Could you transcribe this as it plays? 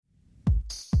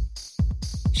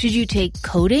Should you take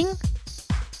coding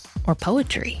or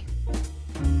poetry?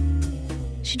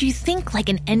 Should you think like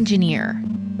an engineer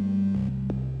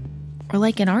or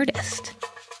like an artist?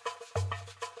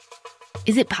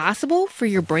 Is it possible for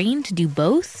your brain to do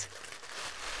both?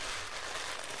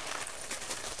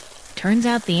 Turns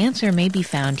out the answer may be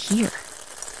found here,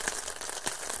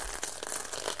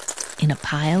 in a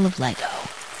pile of Lego.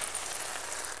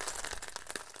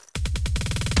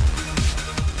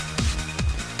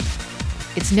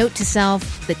 It's Note to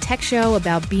Self, the tech show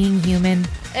about being human.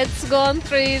 It's gone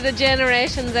through the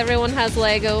generations. Everyone has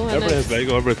Lego. Everybody has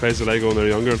Lego. Everybody plays with Lego when they're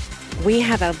younger. We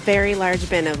have a very large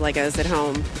bin of Legos at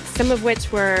home, some of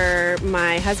which were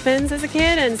my husband's as a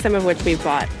kid and some of which we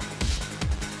bought.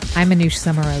 I'm Manoush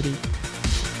Zomorodi.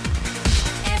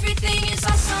 Everything is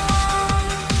awesome.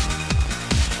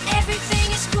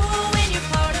 Everything is cool when you're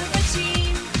part of a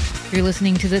team. You're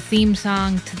listening to the theme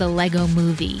song to the Lego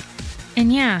Movie.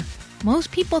 And yeah,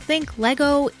 most people think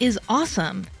Lego is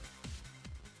awesome.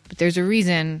 But there's a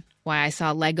reason why I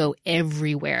saw Lego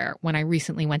everywhere when I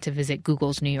recently went to visit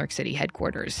Google's New York City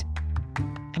headquarters.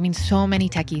 I mean, so many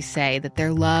techies say that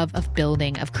their love of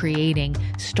building, of creating,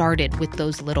 started with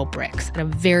those little bricks at a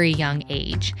very young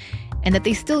age, and that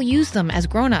they still use them as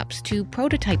grown-ups to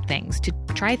prototype things, to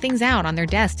try things out on their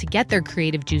desk to get their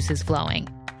creative juices flowing.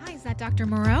 Hi, is that Dr.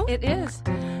 Moreau? It is.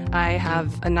 I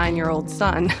have a 9-year-old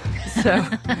son, so...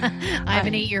 I have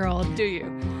an 8-year-old. Do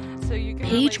you? So you can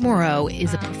Paige Moreau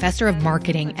is a professor of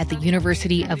marketing at the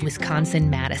University of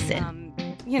Wisconsin-Madison.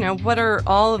 What are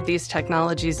all of these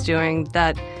technologies doing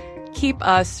that keep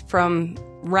us from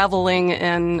reveling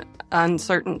in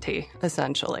uncertainty,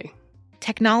 essentially?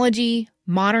 Technology,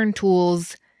 modern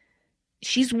tools.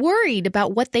 She's worried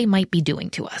about what they might be doing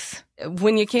to us.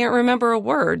 When you can't remember a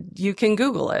word, you can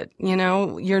Google it.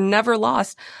 You're never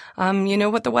lost. You know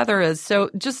what the weather is.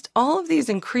 So just all of these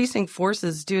increasing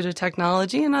forces due to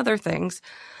technology and other things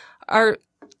are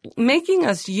making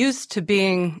us used to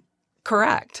being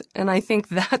correct. And I think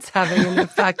that's having an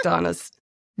effect on us.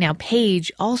 Now,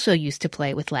 Paige also used to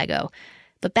play with Lego.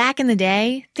 But back in the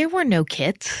day, there were no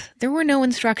kits. There were no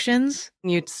instructions.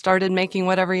 You started making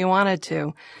whatever you wanted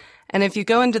to. And if you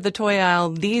go into the toy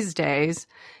aisle these days,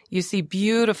 you see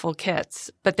beautiful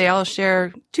kits, but they all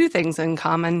share two things in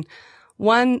common.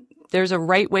 One, there's a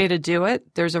right way to do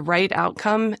it, there's a right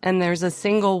outcome, and there's a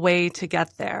single way to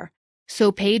get there.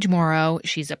 So Paige Moreau,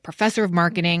 she's a professor of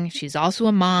marketing, she's also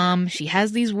a mom, she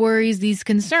has these worries, these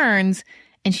concerns,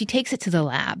 and she takes it to the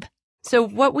lab. So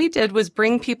what we did was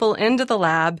bring people into the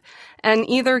lab and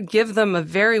either give them a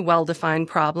very well-defined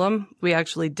problem, we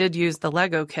actually did use the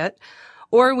Lego kit,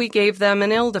 or we gave them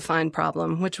an ill-defined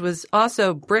problem, which was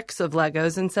also bricks of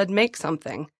Legos, and said, make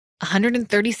something.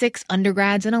 136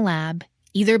 undergrads in a lab,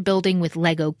 either building with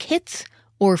Lego kits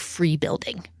or free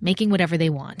building, making whatever they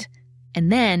want. And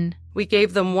then we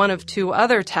gave them one of two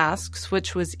other tasks,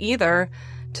 which was either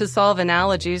to solve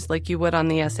analogies like you would on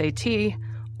the SAT,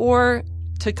 or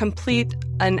to complete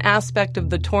an aspect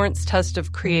of the Torrance test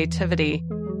of creativity.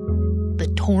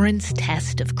 The Torrance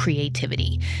test of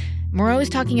creativity. Moreau is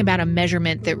talking about a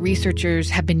measurement that researchers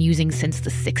have been using since the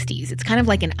 60s. It's kind of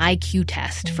like an IQ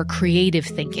test for creative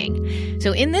thinking.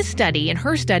 So in this study, in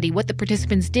her study, what the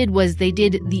participants did was they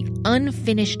did the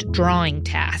unfinished drawing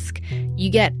task. You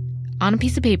get on a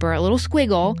piece of paper a little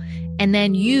squiggle, and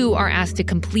then you are asked to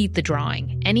complete the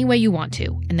drawing any way you want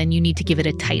to, and then you need to give it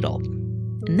a title.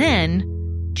 And then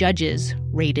judges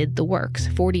rated the works,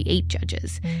 48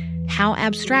 judges. How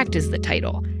abstract is the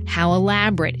title? How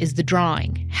elaborate is the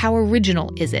drawing? How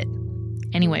original is it?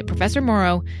 Anyway, Professor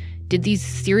Moreau did these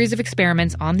series of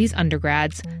experiments on these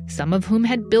undergrads, some of whom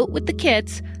had built with the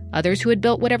kits, others who had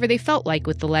built whatever they felt like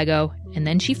with the Lego, and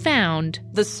then she found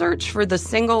the search for the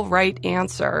single right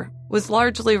answer was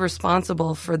largely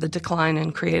responsible for the decline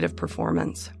in creative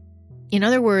performance. In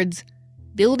other words,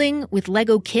 building with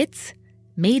Lego kits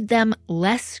made them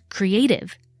less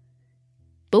creative.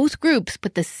 Both groups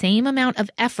put the same amount of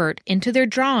effort into their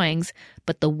drawings,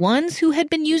 but the ones who had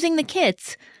been using the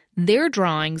kits, their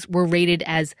drawings were rated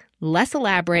as less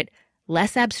elaborate,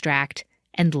 less abstract,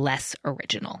 and less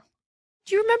original.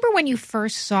 Do you remember when you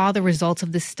first saw the results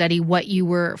of this study, what you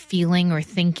were feeling or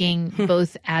thinking,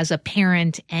 both as a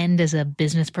parent and as a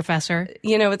business professor?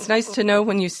 It's nice to know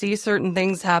when you see certain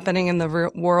things happening in the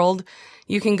world,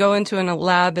 you can go into a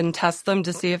lab and test them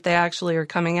to see if they actually are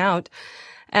coming out.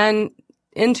 And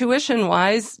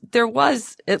intuition-wise, there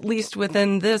was, at least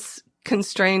within this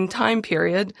constrained time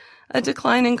period, a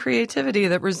decline in creativity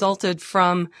that resulted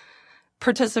from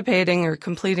participating or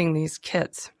completing these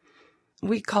kits.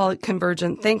 We call it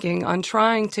convergent thinking, on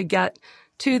trying to get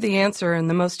to the answer in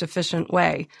the most efficient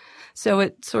way. So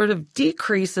it sort of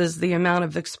decreases the amount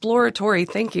of exploratory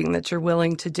thinking that you're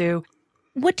willing to do.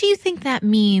 What do you think that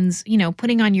means,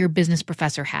 putting on your business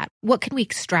professor hat? What can we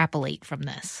extrapolate from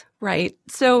this? Right.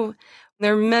 So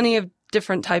there are many of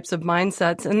different types of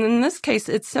mindsets. And in this case,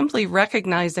 it's simply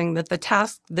recognizing that the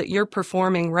task that you're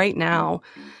performing right now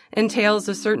entails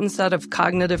a certain set of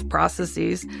cognitive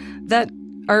processes that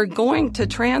are going to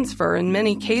transfer, in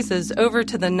many cases, over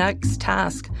to the next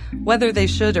task, whether they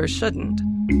should or shouldn't.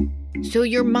 So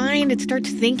your mind, it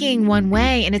starts thinking one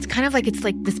way, and it's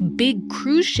like this big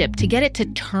cruise ship. To get it to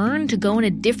turn, to go in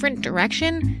a different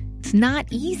direction, it's not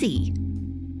easy.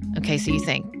 Okay, so you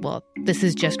think, well, this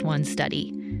is just one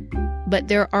study. But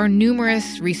there are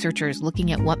numerous researchers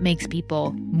looking at what makes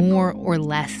people more or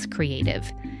less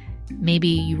creative. Maybe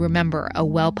you remember a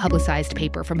well-publicized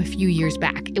paper from a few years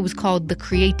back. It was called The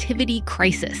Creativity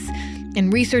Crisis.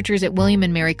 And researchers at William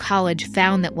 & Mary College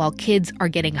found that while kids are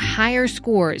getting higher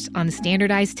scores on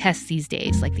standardized tests these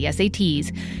days, like the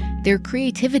SATs, their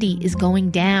creativity is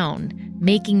going down,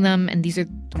 making them, and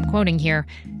I'm quoting here,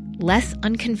 less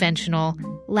unconventional,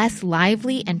 less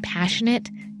lively and passionate,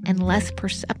 and less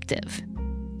perceptive.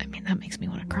 I mean, that makes me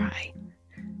want to cry.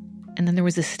 And then there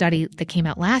was a study that came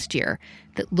out last year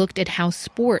that looked at how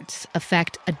sports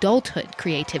affect adulthood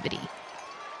creativity.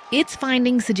 Its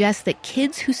findings suggest that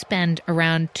kids who spend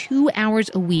around 2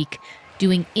 hours a week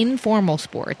doing informal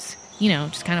sports,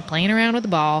 just kind of playing around with the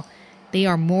ball, they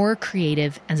are more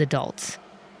creative as adults.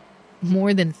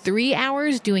 More than 3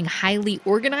 hours doing highly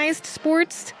organized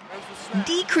sports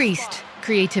decreased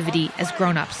creativity as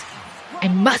grown-ups. I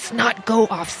must not go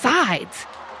off sides.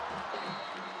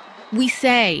 We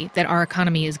say that our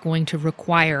economy is going to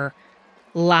require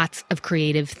lots of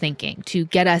creative thinking to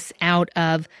get us out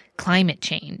of climate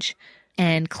change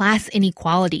and class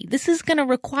inequality. This is going to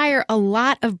require a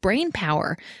lot of brain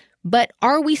power. But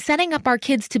are we setting up our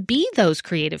kids to be those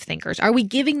creative thinkers? Are we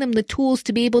giving them the tools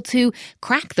to be able to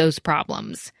crack those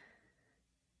problems?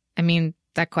 I mean,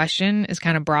 that question is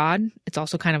kind of broad. It's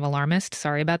also kind of alarmist.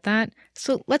 Sorry about that.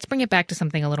 So let's bring it back to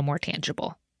something a little more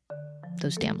tangible.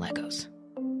 Those damn Legos.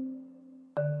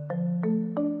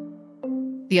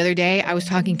 The other day, I was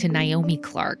talking to Naomi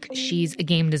Clark. She's a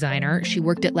game designer. She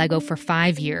worked at Lego for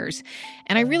 5 years.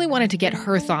 And I really wanted to get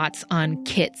her thoughts on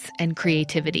kits and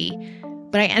creativity.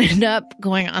 But I ended up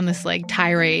going on this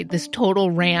tirade, this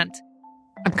total rant.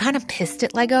 I'm kind of pissed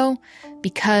at Lego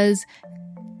because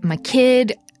my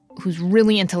kid, who's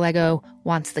really into Lego,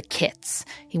 wants the kits.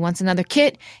 He wants another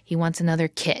kit. He wants another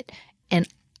kit. And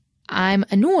I'm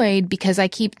annoyed because I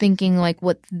keep thinking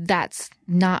that's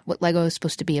not what Lego is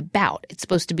supposed to be about. It's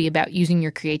supposed to be about using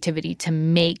your creativity to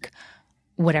make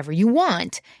whatever you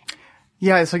want.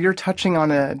 Yeah, so you're touching on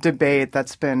a debate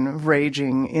that's been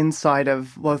raging inside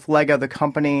of both Lego, the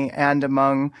company, and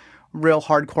among real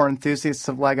hardcore enthusiasts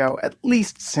of Lego, at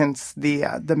least since the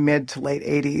mid to late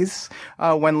 80s,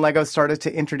 when Lego started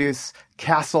to introduce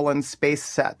castle and space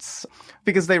sets,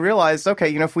 because they realized,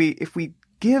 okay, if we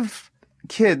give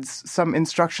kids some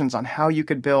instructions on how you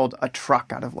could build a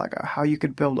truck out of Lego, how you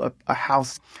could build a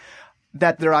house,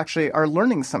 that they're actually are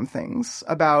learning some things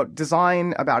about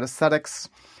design, about aesthetics.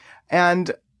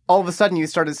 And all of a sudden you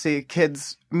started to see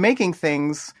kids making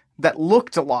things that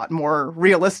looked a lot more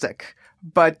realistic,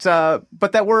 but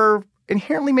that were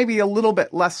inherently maybe a little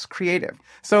bit less creative.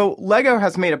 So Lego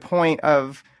has made a point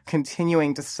of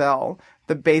continuing to sell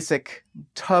the basic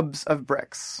tubs of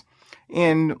bricks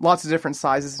in lots of different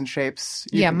sizes and shapes.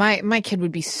 My kid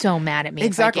would be so mad at me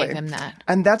if I gave him that.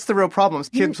 And that's the real problem.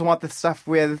 Kids want the stuff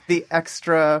with the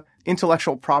extra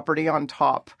intellectual property on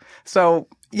top. So,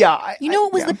 yeah.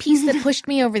 What was the piece that pushed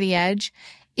me over the edge?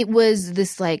 It was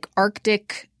this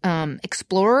Arctic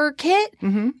Explorer kit.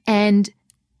 Mm-hmm. And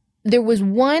there was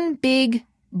one big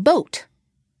boat.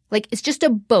 It's just a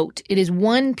boat. It is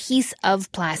one piece of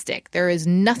plastic. There is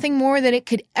nothing more that it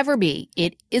could ever be.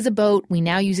 It is a boat. We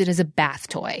now use it as a bath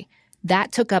toy.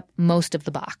 That took up most of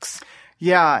the box.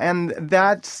 Yeah, and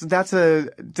that's a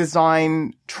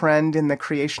design trend in the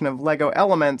creation of Lego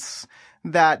elements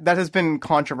that has been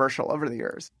controversial over the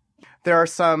years. There are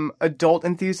some adult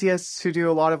enthusiasts who do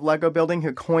a lot of Lego building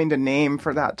who coined a name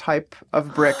for that type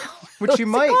of brick, which you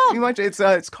might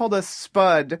it's called a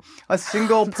SPUD, a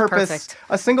single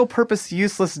purpose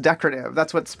useless decorative.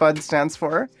 That's what SPUD stands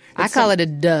for. I call it a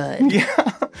dud.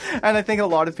 Yeah. And I think a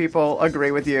lot of people agree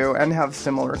with you and have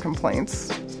similar complaints.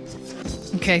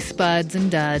 Okay, spuds and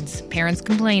duds, parents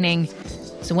complaining.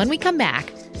 So when we come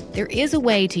back, there is a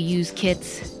way to use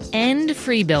kits and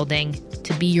free building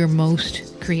to be your most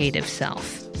creative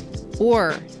self,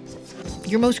 or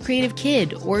your most creative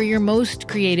kid, or your most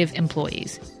creative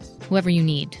employees. whoever you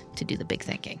need to do the big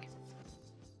thinking.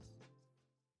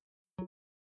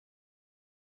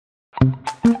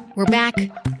 We're back.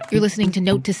 You're listening to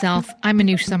Note to Self. I'm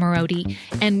Manoush Zomorodi,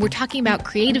 and we're talking about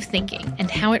creative thinking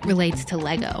and how it relates to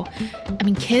Lego. I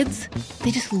mean, kids,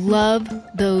 they just love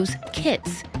those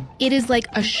kits. It is like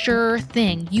a sure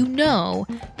thing. You know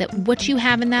that what you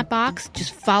have in that box,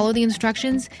 just follow the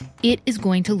instructions, it is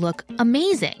going to look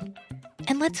amazing.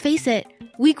 And let's face it,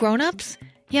 we grown-ups,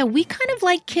 yeah, we kind of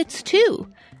like kits too.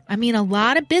 I mean, a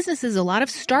lot of businesses, a lot of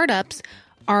startups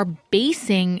are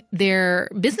basing their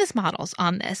business models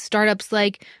on this. Startups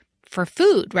like for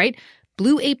food, right?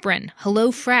 Blue Apron,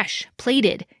 HelloFresh,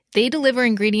 Plated. They deliver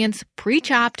ingredients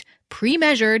pre-chopped,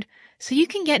 pre-measured, so you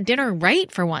can get dinner right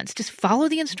for once. Just follow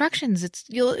the instructions.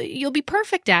 You'll be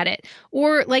perfect at it.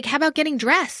 Or like, how about getting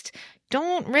dressed?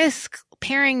 Don't risk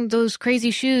pairing those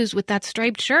crazy shoes with that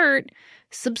striped shirt.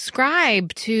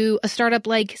 Subscribe to a startup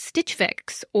like Stitch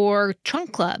Fix or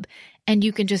Trunk Club, and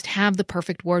you can just have the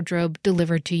perfect wardrobe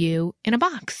delivered to you in a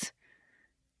box.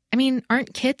 I mean,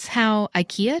 aren't kits how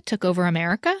IKEA took over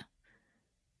America?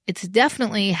 It's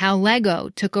definitely how Lego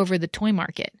took over the toy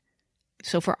market.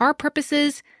 So for our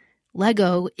purposes,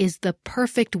 Lego is the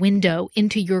perfect window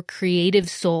into your creative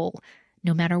soul,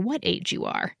 no matter what age you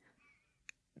are.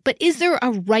 But is there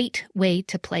a right way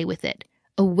to play with it?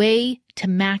 A way to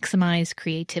maximize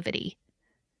creativity?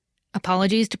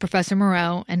 Apologies to Professor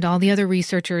Moreau and all the other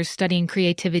researchers studying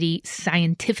creativity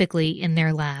scientifically in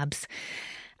their labs.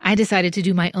 I decided to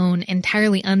do my own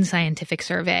entirely unscientific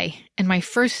survey, and my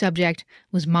first subject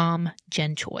was Mom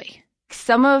Jen Choi.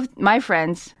 Some of my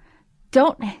friends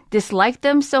don't dislike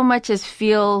them so much as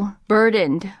feel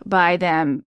burdened by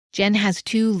them. Jen has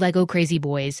 2 Lego crazy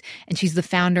boys, and she's the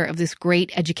founder of this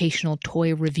great educational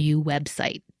toy review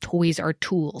website,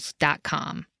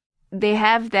 toysaretools.com. They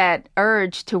have that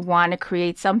urge to want to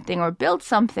create something or build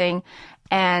something,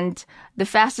 and the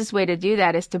fastest way to do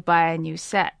that is to buy a new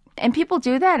set. And people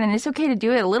do that, and it's okay to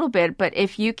do it a little bit, but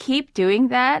if you keep doing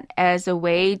that as a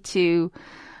way to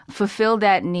fulfill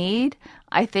that need,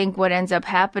 I think what ends up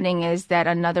happening is that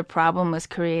another problem was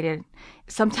created.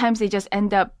 Sometimes they just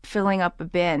end up filling up a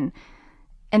bin.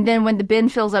 And then when the bin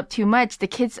fills up too much, the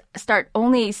kids start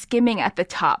only skimming at the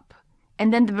top.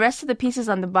 And then the rest of the pieces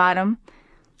on the bottom,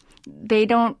 they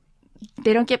don't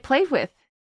get played with.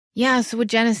 Yeah, so what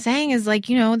Jen is saying is like,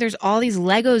 there's all these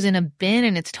Legos in a bin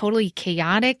and it's totally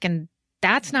chaotic, and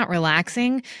that's not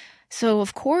relaxing. So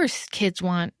of course kids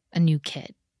want a new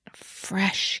kit, a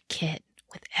fresh kit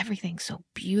with everything so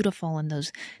beautiful, and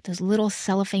those little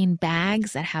cellophane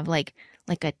bags that have like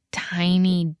a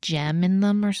tiny gem in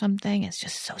them or something. It's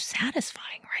just so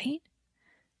satisfying, right?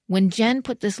 When Jen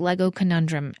put this Lego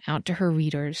conundrum out to her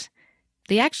readers,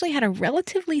 they actually had a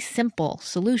relatively simple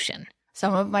solution.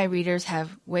 Some of my readers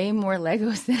have way more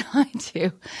Legos than I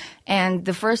do. And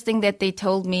the first thing that they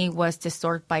told me was to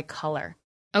sort by color.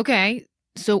 Okay,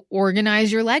 so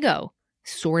organize your Lego.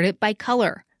 Sort it by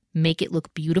color. Make it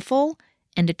look beautiful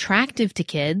and attractive to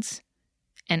kids,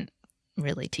 and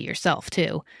really to yourself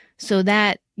too, so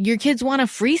that your kids want to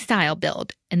freestyle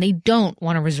build and they don't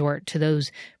want to resort to those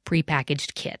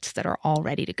prepackaged kits that are all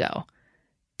ready to go.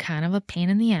 Kind of a pain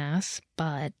in the ass,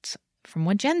 but from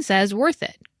what Jen says, worth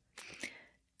it.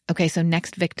 Okay, so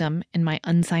next victim in my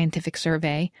unscientific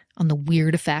survey on the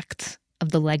weird effects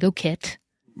of the Lego kit.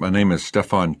 My name is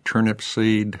Stefan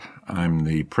Turnipseed. I'm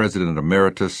the President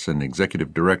Emeritus and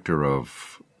Executive Director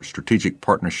of Strategic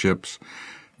Partnerships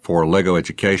for Lego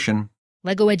Education.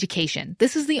 Lego Education.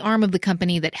 This is the arm of the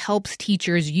company that helps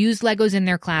teachers use Legos in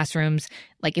their classrooms.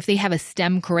 Like if they have a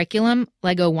STEM curriculum,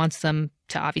 Lego wants them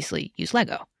to obviously use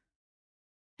Lego.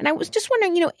 And I was just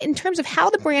wondering, in terms of how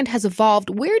the brand has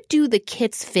evolved, where do the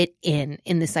kits fit in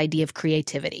this idea of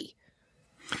creativity?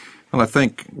 Well, I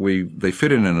think they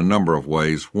fit in a number of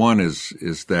ways. One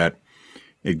is that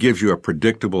it gives you a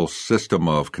predictable system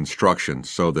of construction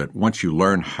so that once you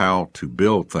learn how to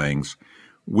build things,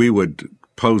 we would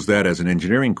pose that as an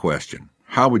engineering question.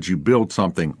 How would you build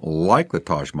something like the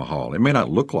Taj Mahal? It may not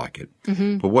look like it,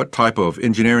 but what type of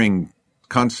engineering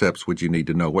concepts would you need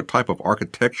to know? What type of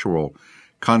architectural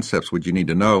concepts would you need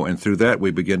to know? And through that,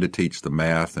 we begin to teach the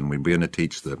math and we begin to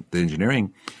teach the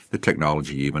engineering, the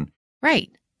technology even. Right.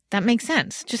 That makes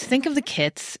sense. Just think of the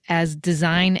kits as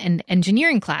design and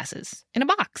engineering classes in a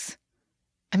box.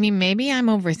 I mean, maybe I'm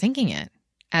overthinking it,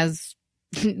 as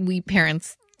we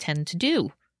parents tend to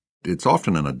do. It's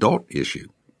often an adult issue,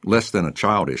 less than a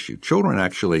child issue. Children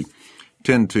actually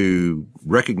tend to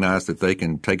recognize that they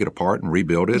can take it apart and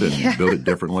rebuild it and build it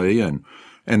differently, and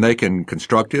they can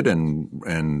construct it and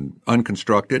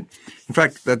unconstruct it. In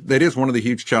fact, that is one of the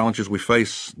huge challenges we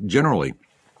face generally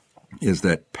is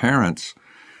that parents,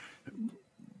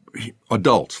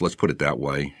 adults, let's put it that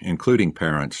way, including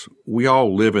parents, we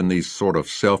all live in these sort of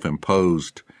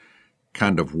self-imposed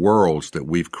kind of worlds that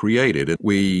we've created. And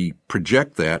we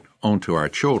project that onto our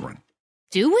children.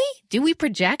 Do we? Do we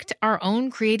project our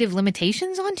own creative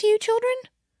limitations onto you children?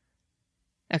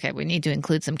 Okay, we need to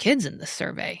include some kids in this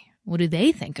survey. What do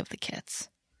they think of the kits?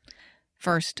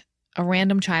 First, a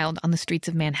random child on the streets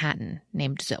of Manhattan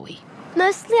named Zoe.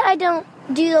 Mostly I don't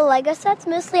do the Lego sets.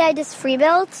 Mostly I just free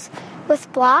builds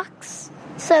with blocks.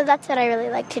 So that's what I really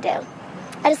like to do.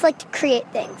 I just like to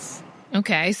create things.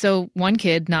 Okay, so one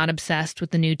kid not obsessed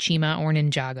with the new Chima or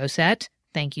Ninjago set.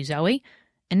 Thank you, Zoe.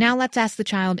 And now let's ask the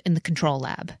child in the control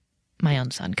lab, my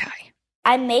own son, Kai.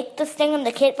 I make this thing in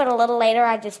the kit, but a little later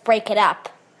I just break it up.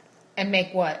 And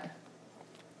make what?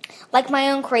 Like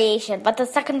my own creation. But the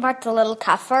second part's a little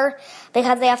tougher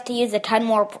because they have to use a ton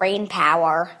more brain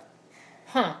power.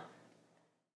 Huh.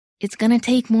 It's going to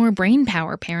take more brain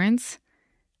power, parents.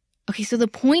 Okay, so the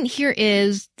point here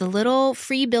is the little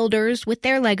free builders with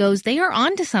their Legos, they are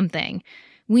onto something.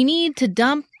 We need to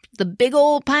dump the big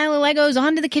old pile of Legos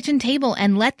onto the kitchen table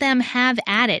and let them have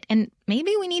at it. And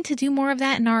maybe we need to do more of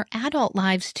that in our adult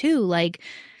lives too, like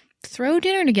throw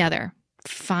dinner together.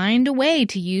 Find a way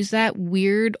to use that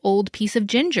weird old piece of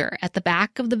ginger at the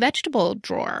back of the vegetable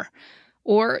drawer.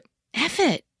 Or, F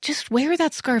it, just wear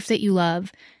that scarf that you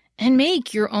love and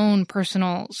make your own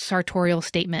personal sartorial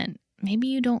statement. Maybe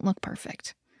you don't look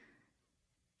perfect.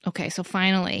 Okay, so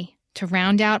finally, to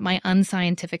round out my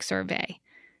unscientific survey,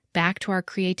 back to our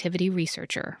creativity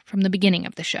researcher from the beginning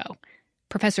of the show,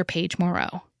 Professor Paige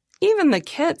Moreau. Even the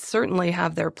kits certainly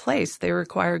have their place. They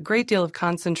require a great deal of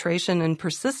concentration and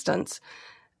persistence.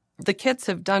 The kits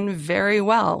have done very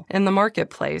well in the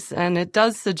marketplace, and it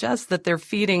does suggest that they're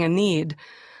feeding a need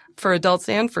for adults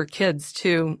and for kids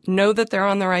to know that they're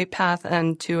on the right path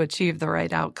and to achieve the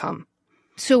right outcome.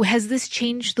 So has this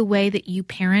changed the way that you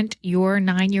parent your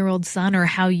 9-year-old son or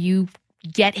how you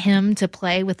get him to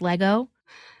play with Lego?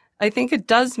 I think it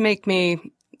does make me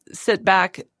sit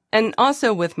back, and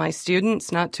also with my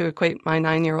students, not to equate my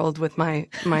 9-year-old with my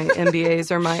MBAs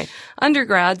or my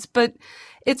undergrads, but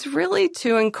it's really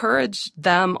to encourage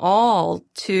them all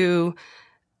to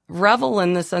revel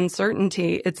in this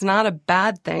uncertainty. It's not a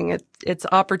bad thing. It's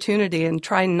opportunity, and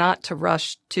try not to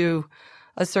rush to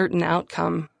a certain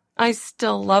outcome. I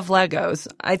still love Legos.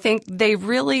 I think they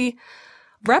really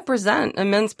represent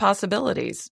immense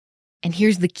possibilities. And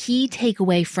here's the key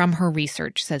takeaway from her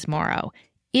research, says Morrow.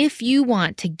 If you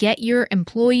want to get your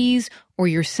employees or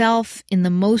yourself in the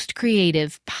most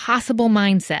creative possible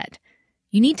mindset,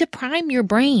 you need to prime your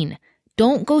brain.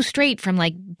 Don't go straight from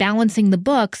balancing the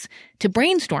books to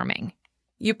brainstorming.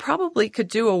 You probably could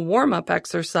do a warm-up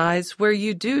exercise where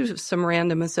you do some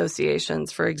random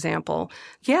associations, for example.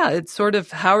 Yeah, it's sort of,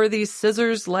 how are these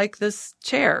scissors like this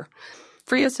chair?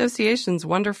 Free association's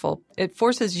wonderful. It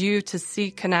forces you to see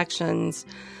connections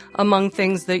among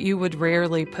things that you would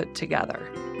rarely put together.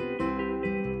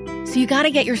 So you got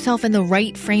to get yourself in the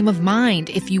right frame of mind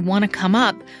if you want to come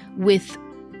up with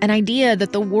an idea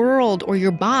that the world or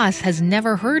your boss has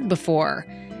never heard before.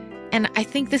 And I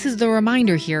think this is the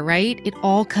reminder here, right? It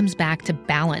all comes back to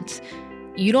balance.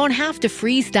 You don't have to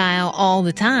freestyle all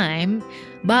the time,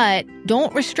 but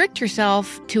don't restrict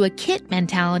yourself to a kit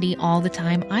mentality all the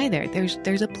time either.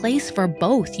 There's a place for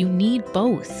both. You need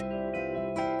both.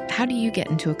 How do you get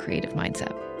into a creative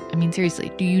mindset? I mean,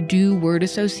 seriously, do you do word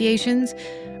associations?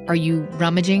 Are you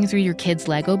rummaging through your kids'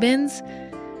 Lego bins?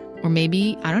 Or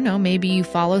maybe, I don't know, maybe you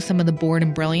follow some of the bored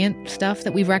and brilliant stuff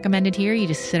that we've recommended here. You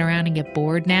just sit around and get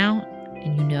bored now,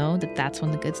 and you know that that's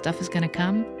when the good stuff is going to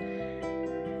come.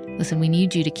 Listen, we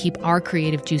need you to keep our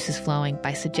creative juices flowing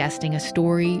by suggesting a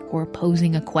story or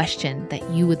posing a question that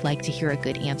you would like to hear a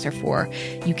good answer for.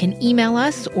 You can email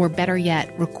us, or better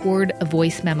yet, record a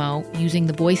voice memo using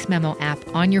the voice memo app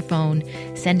on your phone.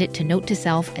 Send it to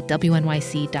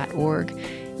notetoself@wnyc.org.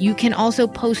 You can also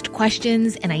post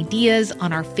questions and ideas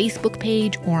on our Facebook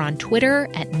page or on Twitter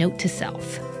at Note to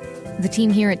Self. The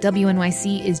team here at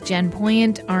WNYC is Jen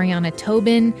Poyant, Ariana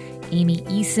Tobin, Amy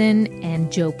Eason,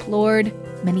 and Joe Plord.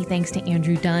 Many thanks to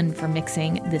Andrew Dunn for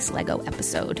mixing this Lego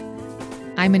episode.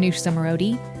 I'm Anoush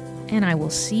Samarodi, and I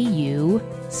will see you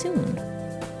soon.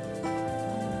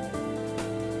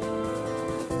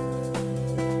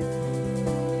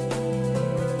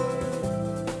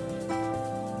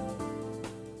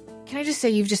 Can I just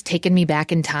say you've just taken me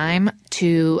back in time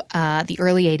to the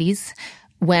early 80s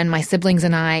when my siblings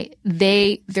and I,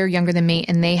 they're younger than me,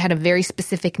 and they had a very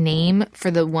specific name for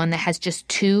the one that has just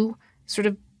two sort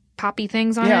of poppy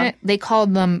things on it. They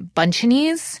called them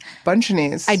bunchinies.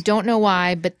 Bunchinies. I don't know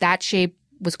why, but that shape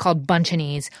was called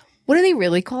Bunchinies. What are they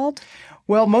really called?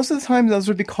 Well, most of the time those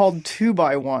would be called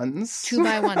 2x1s.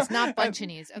 2x1s, not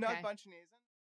Bunchinies. Okay. Not Bunchinies.